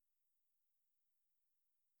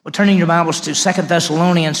Well, turning your Bibles to 2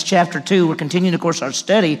 Thessalonians chapter 2, we're continuing, of course, our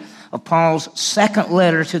study of Paul's second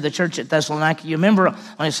letter to the church at Thessalonica. You remember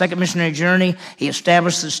on his second missionary journey, he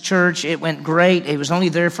established this church. It went great. He was only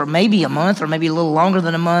there for maybe a month or maybe a little longer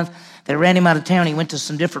than a month. They ran him out of town. He went to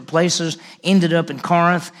some different places, ended up in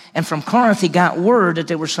Corinth. And from Corinth, he got word that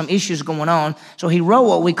there were some issues going on. So he wrote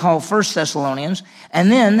what we call 1 Thessalonians.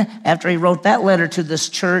 And then after he wrote that letter to this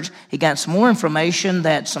church, he got some more information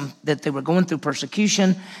that they were going through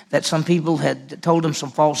persecution, that some people had told him some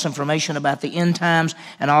false information about the end times,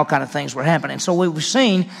 and all kind of things were happening. So we were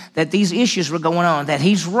seeing that these issues were going on, that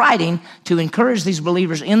he's writing to encourage these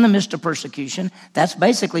believers in the midst of persecution. That's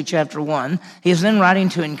basically chapter 1. He is then writing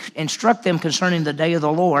to instruct them concerning the day of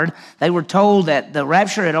the Lord. They were told that the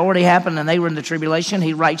rapture had already happened and they were in the tribulation.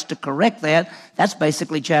 He writes to correct that. That's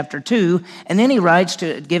basically chapter 2. And then he writes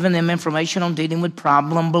to giving them information on dealing with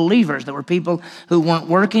problem believers. There were people who weren't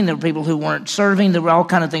working. There were people who weren't serving. There were all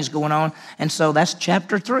kind of things going on. And so that's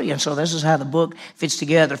chapter 3. And so this is how the book fits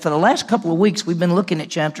together. For the last couple of weeks, we've been looking at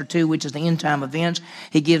chapter 2, which is the end time events.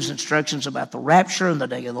 He gives instructions about the rapture and the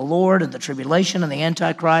day of the Lord and the tribulation and the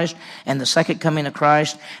Antichrist and the second coming of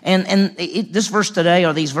Christ. This verse today,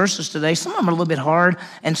 or these verses today, some of them are a little bit hard.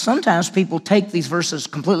 And sometimes people take these verses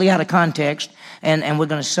completely out of context. And we're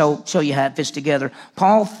going to show you how it fits together.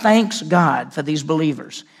 Paul thanks God for these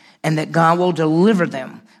believers and that God will deliver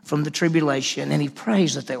them from the tribulation. And he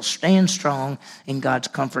prays that they'll stand strong in God's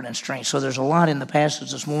comfort and strength. So there's a lot in the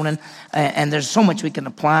passage this morning, and there's so much we can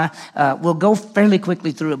apply. We'll go fairly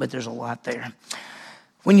quickly through it, but there's a lot there.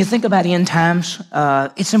 When you think about end times,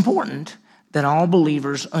 it's important that all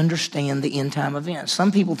believers understand the end time events.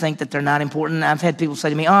 Some people think that they're not important. I've had people say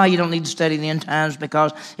to me, you don't need to study the end times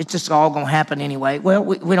because it's just all going to happen anyway. Well,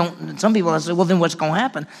 we don't. Some people say, well, then what's going to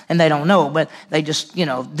happen? And they don't know, but they just,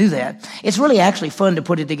 do that. It's really actually fun to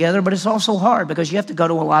put it together, but it's also hard because you have to go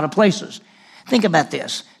to a lot of places. Think about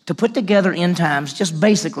this. To put together end times, just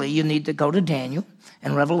basically you need to go to Daniel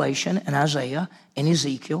and Revelation and Isaiah and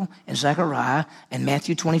Ezekiel and Zechariah and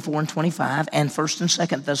Matthew 24 and 25 and 1st and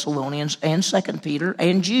 2nd Thessalonians and 2nd Peter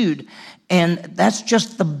and Jude. And that's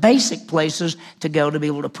just the basic places to go to be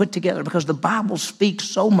able to put together because the Bible speaks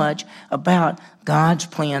so much about God's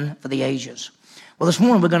plan for the ages. Well, this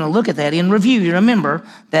morning we're going to look at that in review. You remember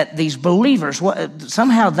that these believers,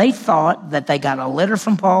 somehow they thought that they got a letter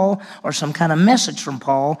from Paul or some kind of message from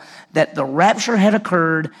Paul that the rapture had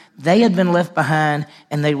occurred, they had been left behind,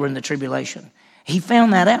 and they were in the tribulation. He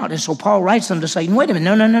found that out, and so Paul writes them to say, wait a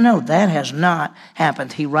minute, no, that has not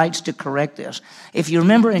happened. He writes to correct this. If you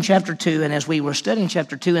remember in chapter 2, and as we were studying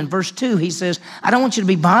chapter 2, in verse 2, he says, I don't want you to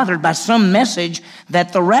be bothered by some message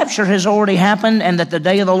that the rapture has already happened and that the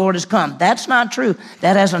day of the Lord has come. That's not true.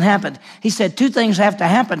 That hasn't happened. He said two things have to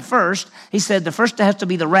happen first. He said the first has to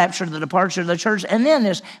be the rapture, the departure of the church, and then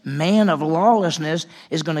this man of lawlessness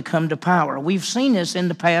is going to come to power. We've seen this in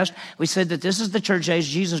the past. We said that this is the church age.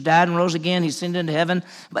 Jesus died and rose again. He ascended into heaven,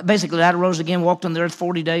 but basically died and rose again, walked on the earth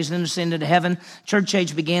 40 days, then ascended to heaven. Church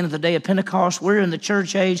age began at the day of Pentecost. We're in the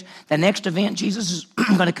church age. The next event, Jesus is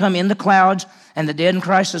going to come in the clouds, and the dead in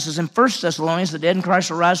Christ, this is in 1 Thessalonians, the dead in Christ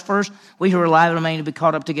will rise first. We who are alive and remain to be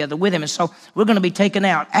caught up together with him. And so we're going to be taken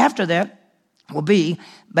out. After that will be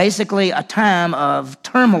basically a time of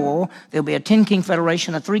turmoil. There'll be a 10-king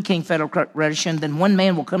federation, a 3-king federation. Then one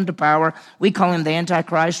man will come to power. We call him the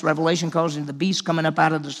Antichrist. Revelation calls him the beast coming up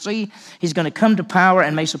out of the sea. He's going to come to power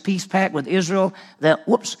and makes a peace pact with Israel. I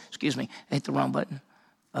hit the wrong button.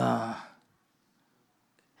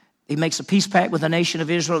 He makes a peace pact with the nation of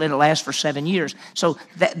Israel, and it lasts for 7 years. So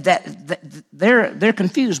they're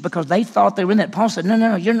confused because they thought they were in that. Paul said,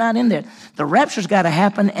 no, you're not in there. The rapture's got to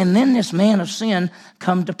happen, and then this man of sin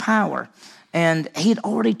come to power. And he had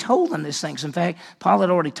already told them these things. In fact, Paul had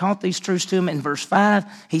already taught these truths to him. In verse 5,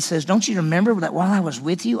 he says, don't you remember that while I was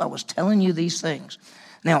with you, I was telling you these things?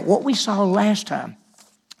 Now, what we saw last time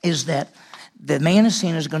is that the man of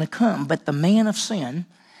sin is going to come, but the man of sin,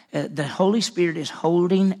 the Holy Spirit is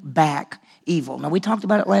holding back evil. Now, we talked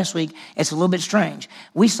about it last week. It's a little bit strange.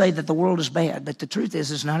 We say that the world is bad, but the truth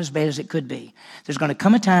is it's not as bad as it could be. There's going to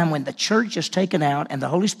come a time when the church is taken out, and the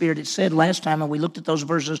Holy Spirit, it said last time, and we looked at those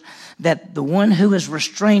verses, that the one who is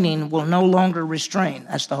restraining will no longer restrain.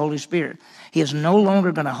 That's the Holy Spirit. He is no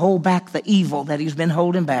longer going to hold back the evil that he's been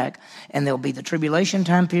holding back, and there'll be the tribulation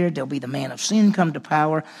time period. There'll be the man of sin come to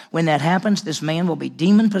power. When that happens, this man will be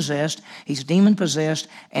demon-possessed. He's demon-possessed,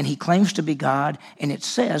 and he claims to be God. And it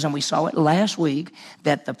says, and we saw it last week,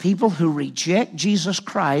 that the people who reject Jesus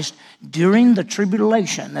Christ during the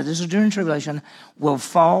tribulation, now this is during tribulation, will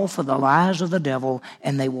fall for the lies of the devil,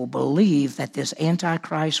 and they will believe that this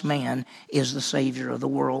Antichrist man is the Savior of the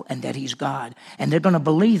world and that he's God. And they're going to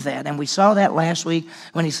believe that. And we saw that last week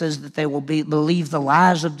when he says that they will believe the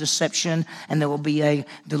lies of deception, and there will be a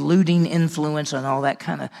deluding influence and all that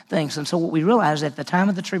kind of things. And so what we realize at the time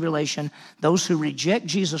of the tribulation, those who reject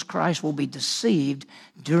Jesus Christ will be deceived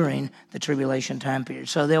during the tribulation time period.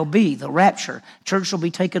 So there'll be the rapture. Church will be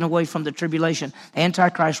taken away from the tribulation.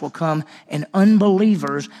 Antichrist will come, and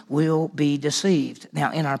unbelievers will be deceived.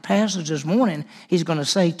 Now, in our passage this morning, he's going to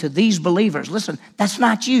say to these believers, listen, that's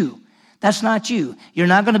not you. That's not you. You're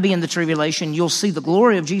not going to be in the tribulation. You'll see the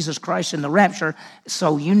glory of Jesus Christ in the rapture.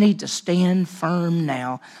 So you need to stand firm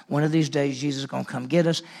now. One of these days, Jesus is going to come get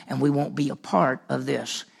us, and we won't be a part of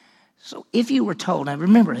this. So if you were told, now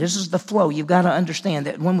remember, this is the flow. You've got to understand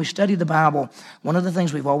that when we study the Bible, one of the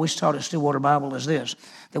things we've always taught at Stillwater Bible is this,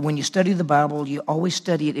 that when you study the Bible, you always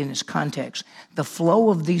study it in its context. The flow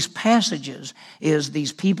of these passages is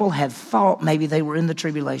these people had thought maybe they were in the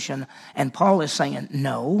tribulation, and Paul is saying,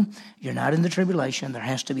 no, you're not in the tribulation. There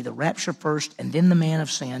has to be the rapture first, and then the man of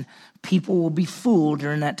sin. People will be fooled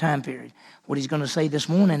during that time period. What he's going to say this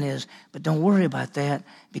morning is, but don't worry about that,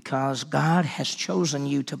 because God has chosen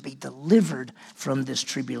you to be delivered from this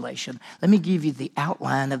tribulation. Let me give you the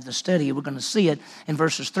outline of the study. We're going to see it in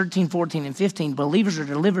verses 13, 14, and 15. Believers are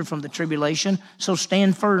delivered from the tribulation, so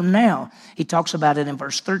stand firm now. He talks about it in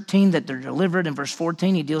verse 13, that they're delivered. In verse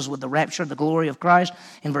 14, he deals with the rapture, the glory of Christ.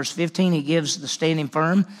 In verse 15, he gives the standing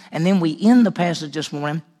firm. And then we end the passage this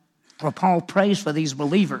morning where Paul prays for these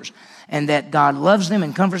believers and that God loves them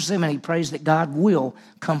and comforts them, and he prays that God will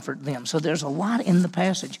comfort them. So there's a lot in the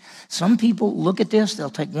passage. Some people look at this, they'll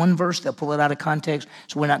take one verse, they'll pull it out of context.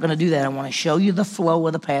 So we're not going to do that. I want to show you the flow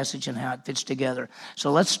of the passage and how it fits together.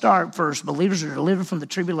 So let's start first. Believers are delivered from the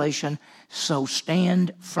tribulation, so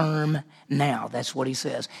stand firm now. That's what he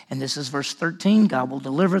says. And this is verse 13. God will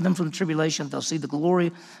deliver them from the tribulation. They'll see the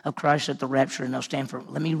glory of Christ at the rapture, and they'll stand firm.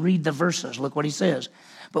 Let me read the verses. Look what he says.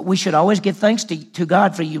 But we should always give thanks to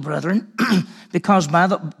God for you, brethren, because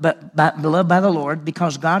beloved by the Lord,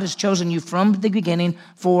 because God has chosen you from the beginning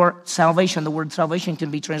for salvation. The word salvation can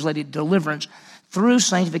be translated deliverance through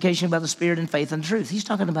sanctification by the Spirit and faith and truth. He's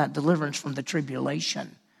talking about deliverance from the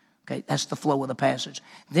tribulation. Okay, that's the flow of the passage.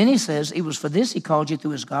 Then he says, it was for this he called you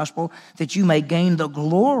through his gospel, that you may gain the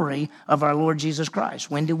glory of our Lord Jesus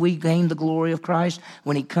Christ. When do we gain the glory of Christ?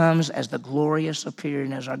 When he comes as the glorious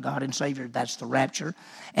appearing as our God and Savior. That's the rapture.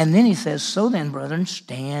 And then he says, so then, brethren,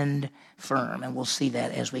 stand firm. And we'll see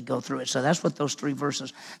that as we go through it. So that's what those three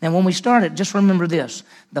verses. Now, when we start it, just remember this,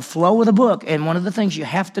 the flow of the book. And one of the things you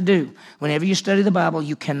have to do whenever you study the Bible,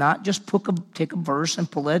 you cannot just take a verse and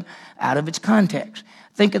pull it out of its context.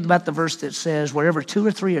 Think about the verse that says, wherever 2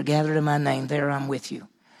 or 3 are gathered in my name, there I'm with you.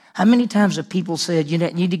 How many times have people said, you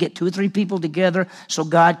need to get 2 or 3 people together so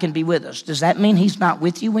God can be with us? Does that mean he's not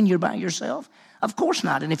with you when you're by yourself? Of course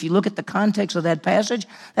not. And if you look at the context of that passage,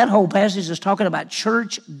 that whole passage is talking about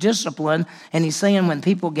church discipline. And he's saying when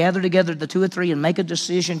people gather together, the 2 or 3, and make a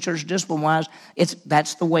decision church discipline-wise,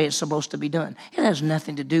 that's the way it's supposed to be done. It has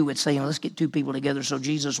nothing to do with saying, let's get 2 people together so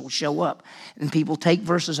Jesus will show up. And people take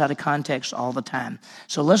verses out of context all the time.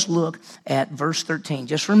 So let's look at verse 13.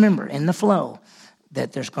 Just remember, in the flow,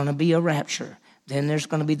 that there's going to be a rapture. Then there's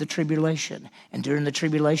going to be the tribulation. And during the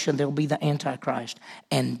tribulation, there'll be the Antichrist.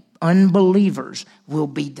 And unbelievers will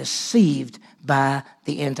be deceived by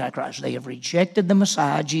the Antichrist. They have rejected the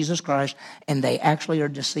Messiah, Jesus Christ, and they actually are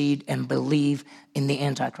deceived and believe in the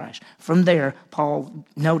Antichrist. From there, Paul,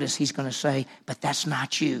 notice he's going to say, but that's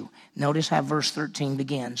not you. Notice how verse 13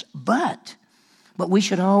 begins. But we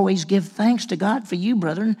should always give thanks to God for you,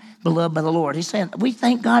 brethren, beloved by the Lord. He's saying, we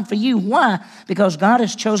thank God for you. Why? Because God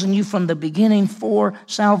has chosen you from the beginning for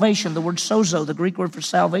salvation. The word sozo, the Greek word for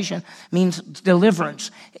salvation, means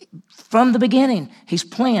deliverance. From the beginning, he's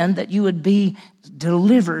planned that you would be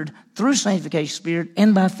delivered through sanctification, Spirit,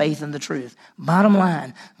 and by faith in the truth. Bottom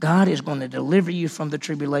line, God is going to deliver you from the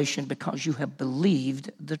tribulation because you have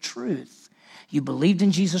believed the truth. You believed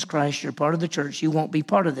in Jesus Christ, you're part of the church, you won't be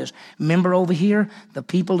part of this. Remember over here, the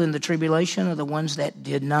people in the tribulation are the ones that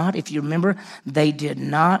did not. If you remember, they did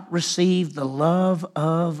not receive the love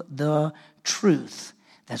of the truth.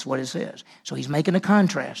 That's what it says. So he's making a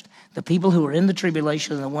contrast. The people who are in the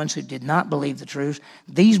tribulation are the ones who did not believe the truth.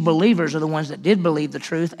 These believers are the ones that did believe the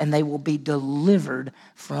truth, and they will be delivered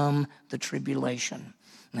from the tribulation.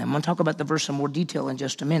 Now, I'm going to talk about the verse in more detail in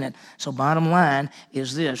just a minute. So bottom line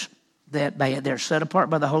is this. that they're set apart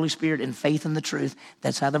by the Holy Spirit in faith in the truth.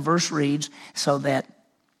 That's how the verse reads, so that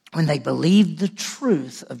when they believed the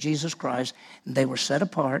truth of Jesus Christ, they were set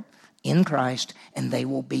apart in Christ, and they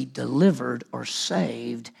will be delivered or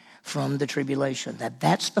saved from the tribulation.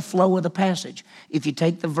 That's the flow of the passage. If you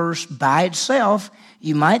take the verse by itself,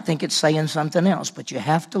 you might think it's saying something else, but you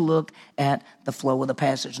have to look at the flow of the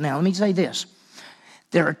passage. Now, let me say this.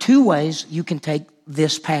 There are two ways you can take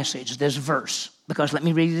this passage, this verse, because let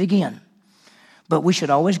me read it again. But we should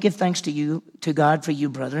always give thanks to God for you,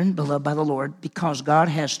 brethren, beloved by the Lord, because God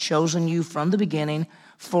has chosen you from the beginning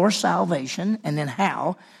for salvation. And then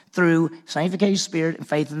how? Through sanctification, Spirit, and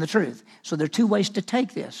faith in the truth. So there are two ways to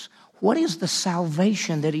take this. What is the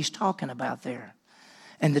salvation that he's talking about there?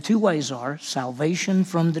 And the two ways are salvation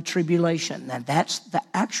from the tribulation. Now that's the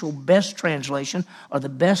actual best translation or the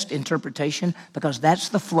best interpretation, because that's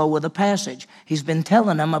the flow of the passage. He's been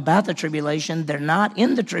telling them about the tribulation. They're not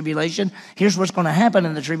in the tribulation. Here's what's going to happen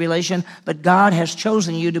in the tribulation, but God has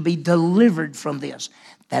chosen you to be delivered from this.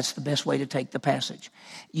 That's the best way to take the passage.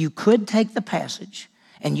 You could take the passage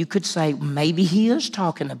and you could say maybe he is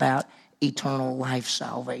talking about eternal life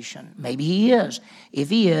salvation. Maybe he is.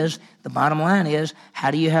 If he is, the bottom line is,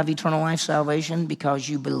 how do you have eternal life salvation? Because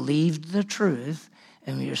you believed the truth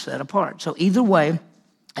and you're set apart. So either way,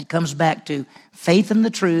 it comes back to faith in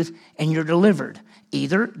the truth and you're delivered.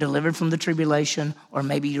 Either delivered from the tribulation or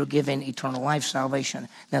maybe you're given eternal life salvation.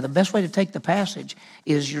 Now, the best way to take the passage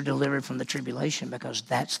is you're delivered from the tribulation, because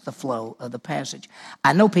that's the flow of the passage.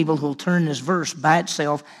 I know people who will turn this verse by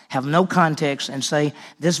itself, have no context, and say,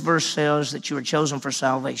 this verse says that you were chosen for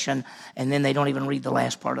salvation, and then they don't even read the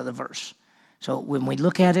last part of the verse. So when we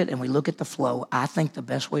look at it and we look at the flow, I think the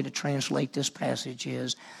best way to translate this passage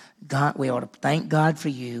is God, we ought to thank God for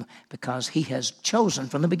you because he has chosen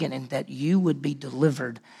from the beginning that you would be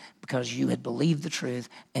delivered because you had believed the truth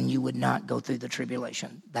and you would not go through the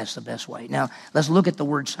tribulation. That's the best way. Now, let's look at the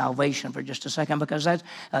word salvation for just a second, because that's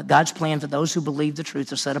God's plan for those who believe the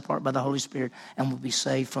truth are set apart by the Holy Spirit and will be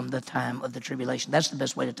saved from the time of the tribulation. That's the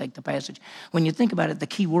best way to take the passage. When you think about it, the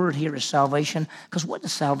key word here is salvation, because what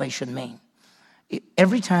does salvation mean?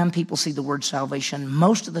 Every time people see the word salvation,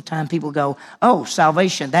 most of the time people go, oh,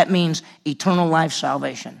 salvation, that means eternal life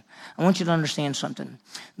salvation. I want you to understand something.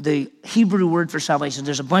 The Hebrew word for salvation,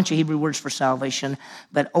 there's a bunch of Hebrew words for salvation,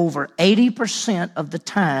 but over 80% of the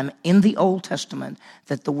time in the Old Testament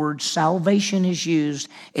that the word salvation is used,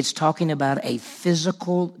 it's talking about a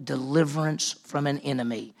physical deliverance from an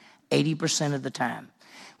enemy, 80% of the time.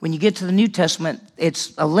 When you get to the New Testament,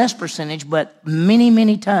 it's a less percentage, but many,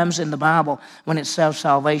 many times in the Bible, when it says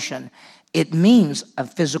salvation, it means a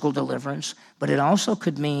physical deliverance, but it also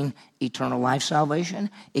could mean eternal life salvation.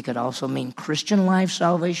 It could also mean Christian life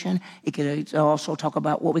salvation. It could also talk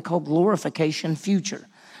about what we call glorification future.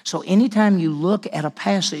 So anytime you look at a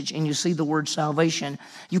passage and you see the word salvation,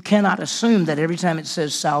 you cannot assume that every time it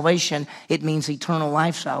says salvation, it means eternal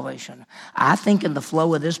life salvation. I think in the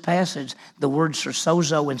flow of this passage, the words for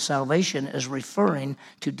sozo and salvation is referring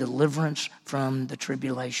to deliverance from the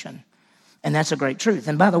tribulation. And that's a great truth.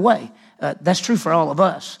 And by the way, that's true for all of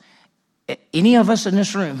us. Any of us in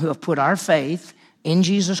this room who have put our faith in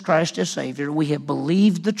Jesus Christ as Savior, we have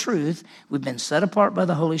believed the truth, we've been set apart by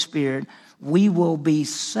the Holy Spirit, we will be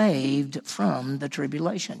saved from the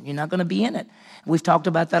tribulation. You're not going to be in it. We've talked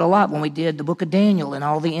about that a lot when we did the book of Daniel and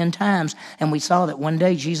all the end times, and we saw that one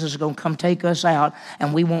day Jesus is going to come take us out,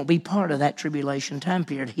 and we won't be part of that tribulation time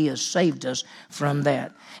period. He has saved us from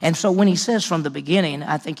that. And so when he says from the beginning,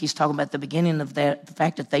 I think he's talking about the beginning of that, the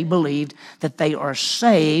fact that they believed that they are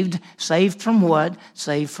saved. Saved from what?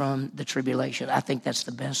 Saved from the tribulation. I think that's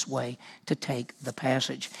the best way to take the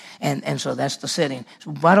passage. And so that's the setting. So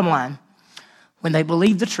bottom line, when they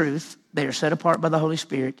believe the truth, they are set apart by the Holy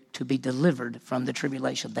Spirit to be delivered from the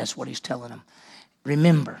tribulation. That's what he's telling them.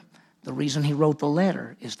 Remember, the reason he wrote the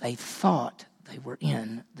letter is they thought they were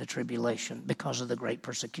in the tribulation because of the great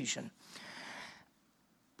persecution.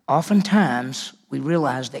 Oftentimes, we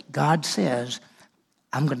realize that God says,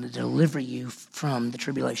 I'm going to deliver you from the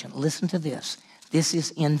tribulation. Listen to this. This is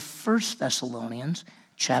in 1 Thessalonians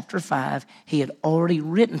chapter 5. He had already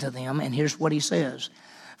written to them, and here's what he says.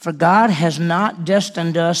 For God has not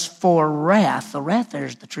destined us for wrath. The wrath there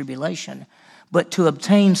is the tribulation, but to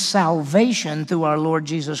obtain salvation through our Lord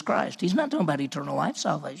Jesus Christ. He's not talking about eternal life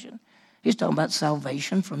salvation. He's talking about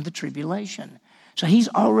salvation from the tribulation. So he's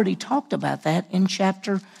already talked about that in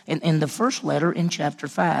the first letter in chapter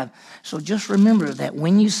 5. So just remember that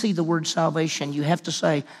when you see the word salvation, you have to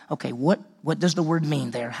say, okay, what does the word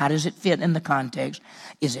mean there? How does it fit in the context?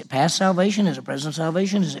 Is it past salvation? Is it present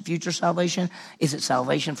salvation? Is it future salvation? Is it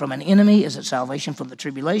salvation from an enemy? Is it salvation from the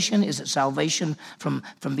tribulation? Is it salvation from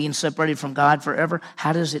being separated from God forever?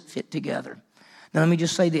 How does it fit together? Now, let me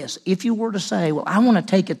just say this. If you were to say, well, I want to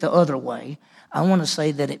take it the other way, I want to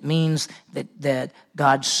say that it means that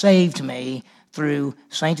God saved me through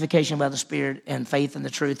sanctification by the Spirit and faith in the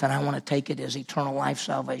truth, and I want to take it as eternal life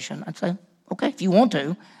salvation. I'd say, okay, if you want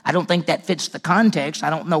to. I don't think that fits the context. I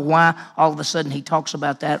don't know why all of a sudden he talks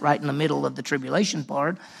about that right in the middle of the tribulation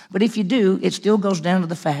part. But if you do, it still goes down to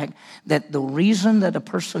the fact that the reason that a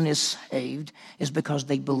person is saved is because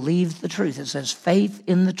they believe the truth. It says faith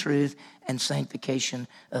in the truth and sanctification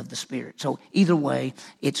of the Spirit. So either way,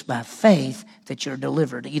 it's by faith that you're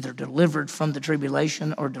delivered, either delivered from the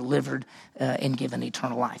tribulation or delivered and given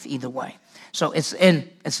eternal life, either way. So it's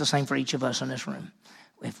the same for each of us in this room.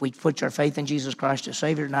 If we put our faith in Jesus Christ as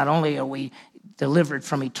Savior, not only are we delivered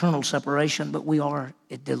from eternal separation, but we are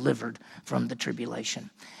delivered from the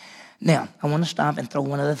tribulation. Now, I want to stop and throw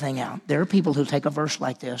one other thing out. There are people who take a verse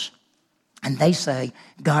like this, and they say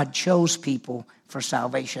God chose people for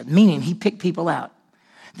salvation, meaning he picked people out.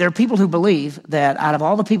 There are people who believe that out of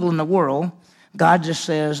all the people in the world, God just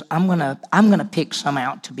says, I'm gonna pick some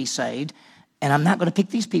out to be saved, and I'm not going to pick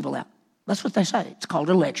these people out. That's what they say. It's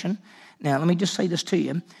called election. Now, let me just say this to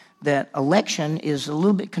you, that election is a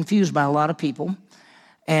little bit confused by a lot of people.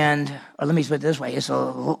 Or let me put it this way, it's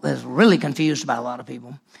really confused by a lot of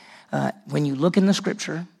people. When you look in the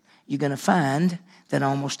Scripture, you're going to find that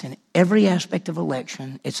almost in every aspect of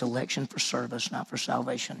election, it's election for service, not for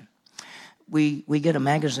salvation. We get a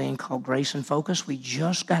magazine called Grace and Focus. We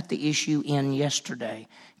just got the issue in yesterday.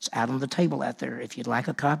 It's out on the table out there. If you'd like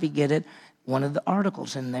a copy, get it. One of the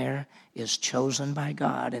articles in there is chosen by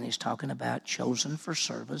God, and he's talking about chosen for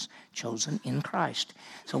service, chosen in Christ.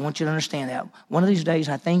 So I want you to understand that. One of these days,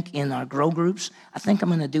 I think in our grow groups, I think I'm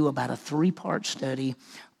going to do about a 3-part study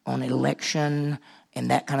on election and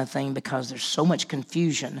that kind of thing, because there's so much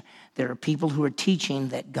confusion. There are people who are teaching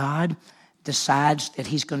that God decides that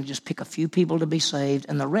he's going to just pick a few people to be saved,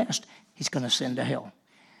 and the rest he's going to send to hell.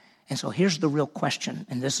 And so here's the real question,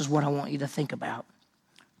 and this is what I want you to think about.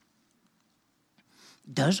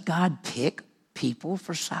 Does God pick people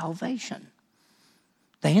for salvation?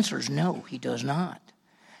 The answer is no, he does not.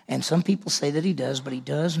 And some people say that he does, but he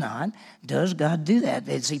does not. Does God do that?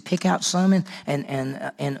 Does he pick out some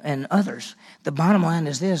and others? The bottom line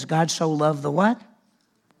is this: God so loved the what?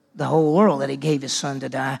 The whole world, that he gave his son to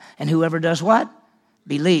die. And whoever does what?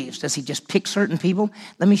 Believes. Does he just pick certain people?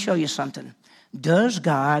 Let me show you something. Does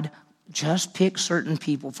God just pick certain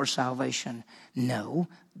people for salvation? No.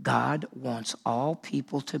 God wants all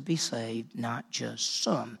people to be saved, not just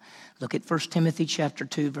some. Look at 1 Timothy chapter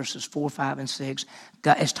 2, verses 4, 5, and 6.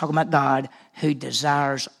 It's talking about God who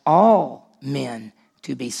desires all men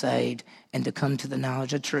to be saved and to come to the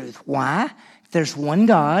knowledge of truth. Why? There's one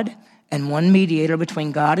God and one mediator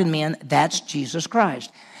between God and men. That's Jesus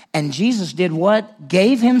Christ. And Jesus did what?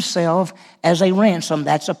 Gave himself as a ransom.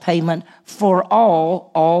 That's a payment for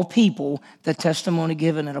all people, the testimony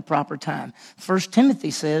given at a proper time. 1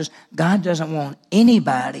 Timothy says God doesn't want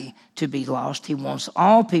anybody to be lost. He wants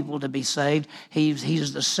all people to be saved. He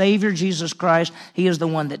is the Savior, Jesus Christ. He is the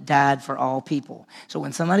one that died for all people. So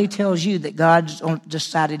when somebody tells you that God's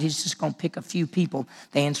decided he's just going to pick a few people,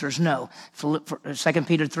 the answer is no. 2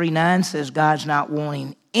 Peter 3:9 says God's not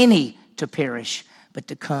wanting any to perish, but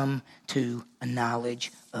to come to a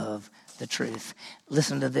knowledge of the truth.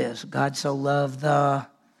 Listen to this. God so loved the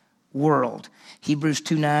world. Hebrews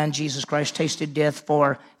 2:9, Jesus Christ tasted death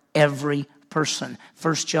for every person.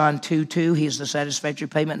 1 John 2:2, he is the satisfactory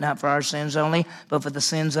payment, not for our sins only, but for the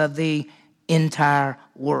sins of the entire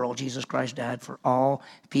world. Jesus Christ died for all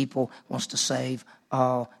people, wants to save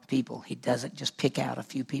all people. He doesn't just pick out a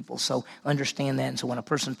few people. So understand that. And so when a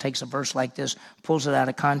person takes a verse like this, pulls it out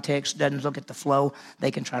of context, doesn't look at the flow, they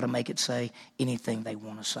can try to make it say anything they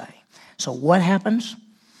want to say. So what happens?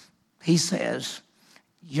 He says,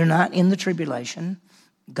 you're not in the tribulation.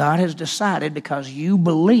 God has decided, because you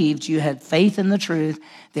believed, you had faith in the truth,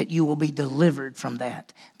 that you will be delivered from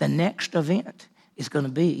that. The next event is going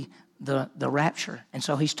to be the rapture. And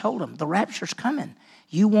so he's told them, the rapture's coming.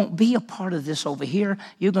 You won't be a part of this over here.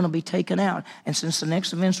 You're going to be taken out. And since the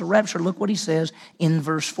next event's the rapture, look what he says in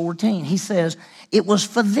verse 14. He says, it was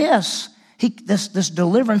for this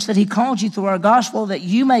deliverance that he called you through our gospel, that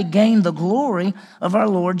you may gain the glory of our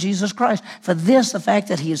Lord Jesus Christ. For this, the fact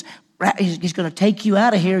that he has He's going to take you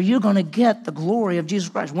out of here. You're going to get the glory of Jesus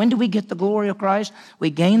Christ. When do we get the glory of Christ? We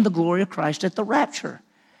gain the glory of Christ at the rapture.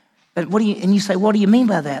 But and you say, what do you mean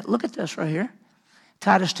by that? Look at this right here.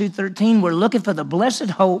 Titus 2:13, we're looking for the blessed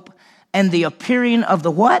hope and the appearing of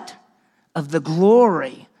the what? Of the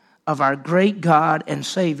glory of our great God and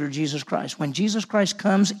Savior, Jesus Christ. When Jesus Christ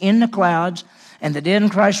comes in the clouds and the dead in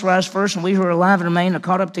Christ rise first and we who are alive and remain are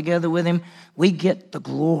caught up together with him, we get the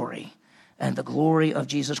glory and the glory of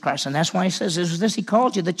Jesus Christ. And that's why he says, is this he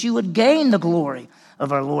called you, that you would gain the glory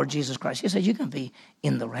of our Lord Jesus Christ. He says you can be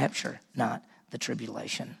in the rapture, not the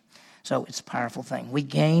tribulation. So it's a powerful thing. We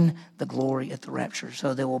gain the glory at the rapture.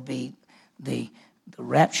 So there will be the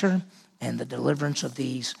rapture and the deliverance of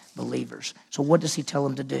these believers. So what does he tell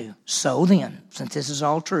them to do? So then, since this is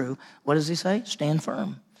all true, what does he say? Stand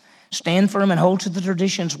firm. Stand firm and hold to the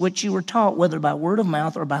traditions which you were taught, whether by word of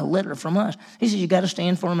mouth or by letter from us. He says you got to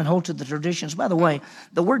stand firm and hold to the traditions. By the way,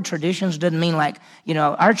 the word traditions doesn't mean like,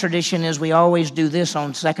 our tradition is we always do this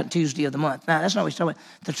on second Tuesday of the month. Now, that's not what he's talking about.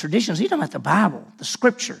 The traditions, he's talking about the Bible, the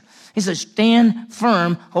Scripture. He says, stand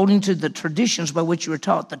firm, holding to the traditions by which you were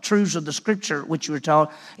taught, the truths of the Scripture which you were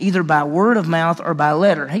taught, either by word of mouth or by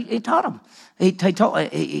letter. He taught them. He told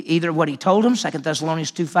either what he told them, 2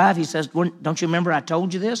 Thessalonians 2:5, he says, don't you remember I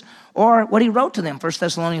told you this? Or what he wrote to them, 1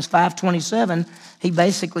 Thessalonians 5:27, he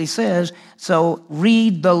basically says, so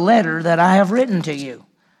read the letter that I have written to you.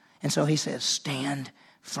 And so he says, stand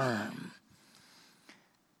firm.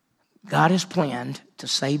 God has planned to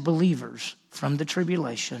save believers from the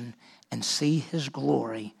tribulation and see his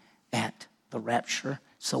glory at the rapture.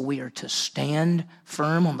 So we are to stand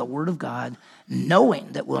firm on the word of God,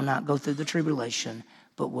 knowing that we'll not go through the tribulation,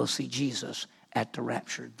 but we'll see Jesus at the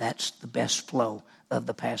rapture. That's the best flow of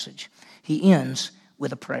the passage. He ends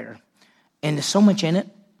with a prayer. And there's so much in it,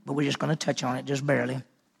 but we're just going to touch on it just barely.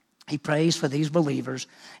 He prays for these believers,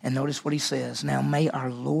 and notice what he says. Now may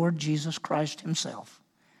our Lord Jesus Christ himself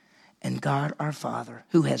and God our Father,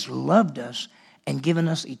 who has loved us and given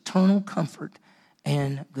us eternal comfort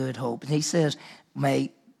and good hope. And he says,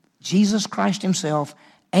 may Jesus Christ himself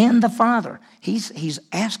and the Father. He's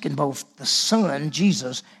asking both the Son,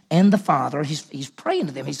 Jesus, and the Father. He's praying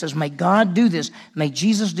to them. He says, may God do this. May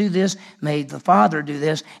Jesus do this. May the Father do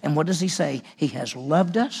this. And what does he say? He has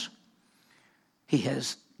loved us. He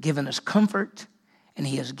has given us comfort. And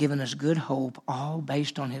he has given us good hope, all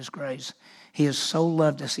based on his grace. He has so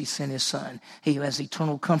loved us, he sent his Son. He has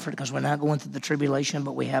eternal comfort because we're not going through the tribulation,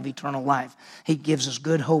 but we have eternal life. He gives us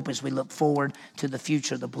good hope as we look forward to the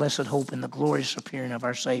future, the blessed hope and the glorious appearing of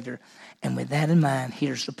our Savior. And with that in mind,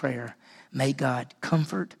 here's the prayer. May God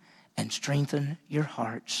comfort and strengthen your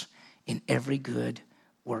hearts in every good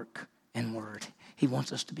work and word. He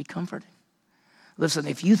wants us to be comforted. Listen,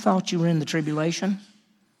 if you thought you were in the tribulation,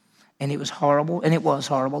 and it was horrible, and it was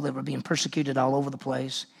horrible, they were being persecuted all over the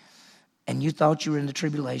place, and you thought you were in the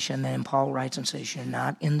tribulation, then Paul writes and says, you're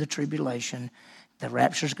not in the tribulation. The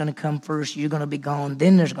rapture's going to come first. You're going to be gone.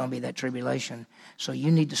 Then there's going to be that tribulation. So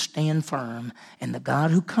you need to stand firm. And the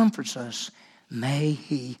God who comforts us, may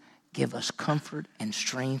he give us comfort and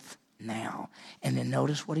strength now. And then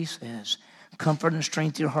notice what he says. Comfort and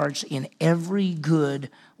strength your hearts in every good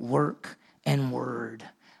work and word.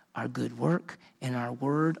 Our good work and our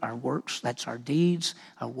word, our works, that's our deeds,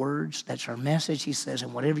 our words, that's our message. He says,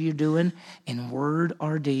 and whatever you're doing in word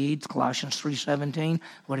or deeds, Colossians 3:17,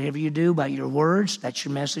 whatever you do by your words, that's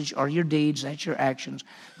your message, or your deeds, that's your actions,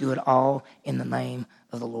 do it all in the name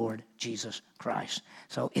of the Lord Jesus Christ.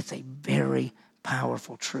 So it's a very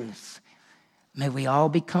powerful truth. May we all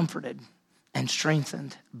be comforted and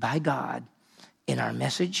strengthened by God in our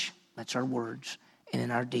message, that's our words, and in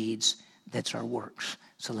our deeds, that's our works.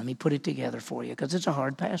 So let me put it together for you because it's a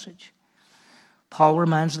hard passage. Paul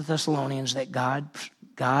reminds the Thessalonians that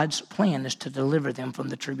God's plan is to deliver them from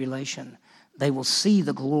the tribulation. They will see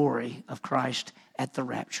the glory of Christ at the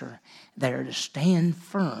rapture. They are to stand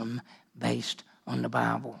firm based on the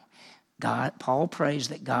Bible. Paul prays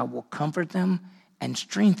that God will comfort them and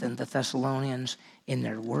strengthen the Thessalonians in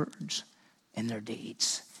their words and their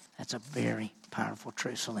deeds. That's a very powerful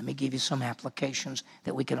truth. So let me give you some applications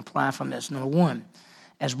that we can apply from this. Number one,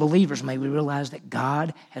 as believers, may we realize that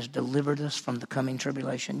God has delivered us from the coming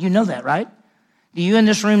tribulation. You know that, right? Do you in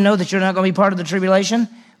this room know that you're not going to be part of the tribulation?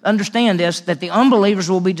 Understand this, that the unbelievers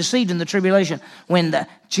will be deceived in the tribulation. When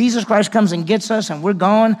Jesus Christ comes and gets us and we're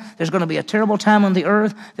gone, there's going to be a terrible time on the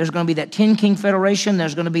earth. There's going to be that 10-king federation.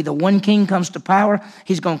 There's going to be the one king comes to power.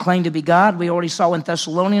 He's going to claim to be God. We already saw in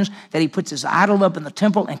Thessalonians that he puts his idol up in the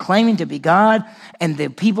temple and claiming to be God. And the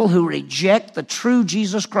people who reject the true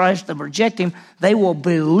Jesus Christ, that reject him, they will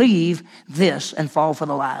believe this and fall for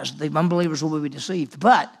the lies. The unbelievers will be deceived.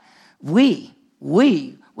 But We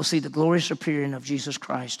will see the glorious appearing of Jesus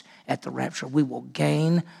Christ at the rapture. We will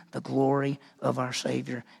gain the glory of our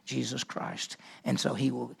Savior, Jesus Christ. And so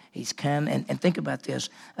he's come, and think about this,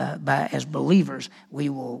 as believers, we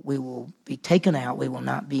will be taken out. We will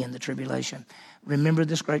not be in the tribulation. Remember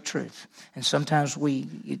this great truth. And sometimes we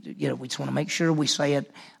just want to make sure we say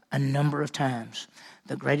it a number of times.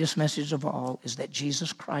 The greatest message of all is that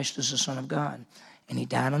Jesus Christ is the Son of God. And he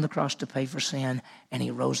died on the cross to pay for sin, and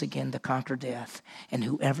he rose again to conquer death. And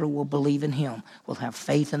whoever will believe in him will have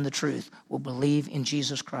faith in the truth, will believe in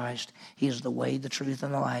Jesus Christ. He is the way, the truth,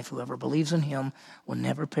 and the life. Whoever believes in him will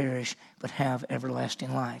never perish, but have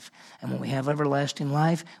everlasting life. And when we have everlasting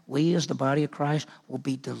life, we as the body of Christ will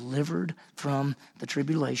be delivered from the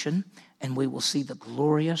tribulation, and we will see the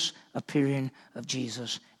glorious appearing of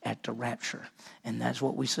Jesus at the rapture. And that's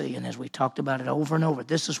what we see. And as we talked about it over and over,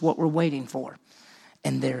 this is what we're waiting for.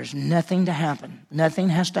 And there is nothing to happen. Nothing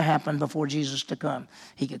has to happen before Jesus to come.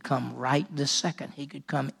 He could come right this second. He could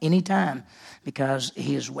come anytime because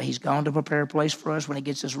he's gone to prepare a place for us. When he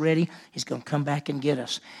gets us ready, he's going to come back and get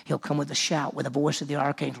us. He'll come with a shout, with the voice of the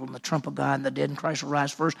archangel, and the trump of God, and the dead in Christ will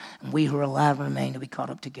rise first, and we who are alive and remain to be caught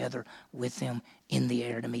up together with them in the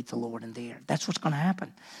air to meet the Lord in the air. That's what's going to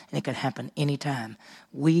happen. And it could happen anytime.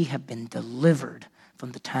 We have been delivered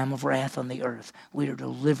from the time of wrath on the earth. We are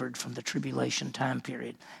delivered from the tribulation time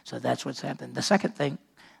period. So that's what's happened. The second thing,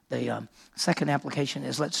 the second application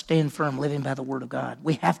is let's stand firm living by the Word of God.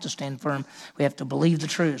 We have to stand firm. We have to believe the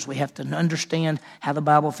truths. We have to understand how the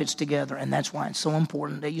Bible fits together. And that's why it's so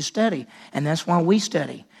important that you study. And that's why we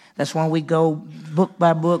study. That's why we go book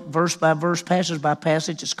by book, verse by verse, passage by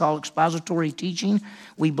passage. It's called expository teaching.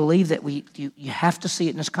 We believe that you have to see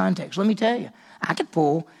it in this context. Let me tell you, I could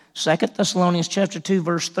pull 2 Thessalonians chapter 2,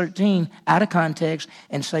 verse 13 out of context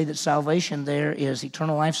and say that salvation there is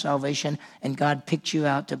eternal life salvation and God picked you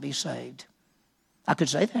out to be saved. I could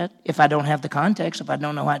say that if I don't have the context, if I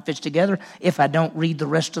don't know how it fits together, if I don't read the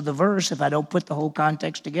rest of the verse, if I don't put the whole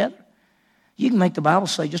context together. You can make the Bible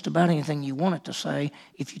say just about anything you want it to say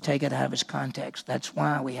if you take it out of its context. That's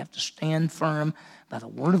why we have to stand firm by the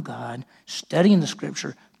Word of God, studying the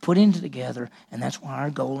Scripture, putting it together, and that's why our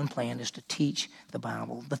goal and plan is to teach the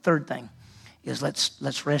Bible. The third thing is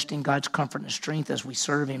let's rest in God's comfort and strength as we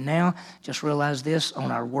serve Him now. Just realize this,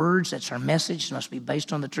 on our words, that's our message, must be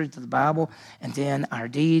based on the truth of the Bible, and then our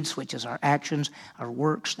deeds, which is our actions, our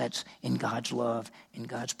works, that's in God's love, in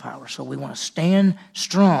God's power. So we want to stand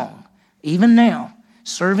strong, even now,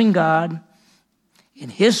 serving God in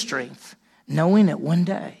His strength, knowing that one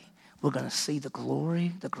day we're going to see the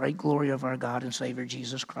glory, the great glory of our God and Savior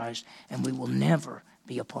Jesus Christ, and we will never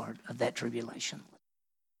be a part of that tribulation.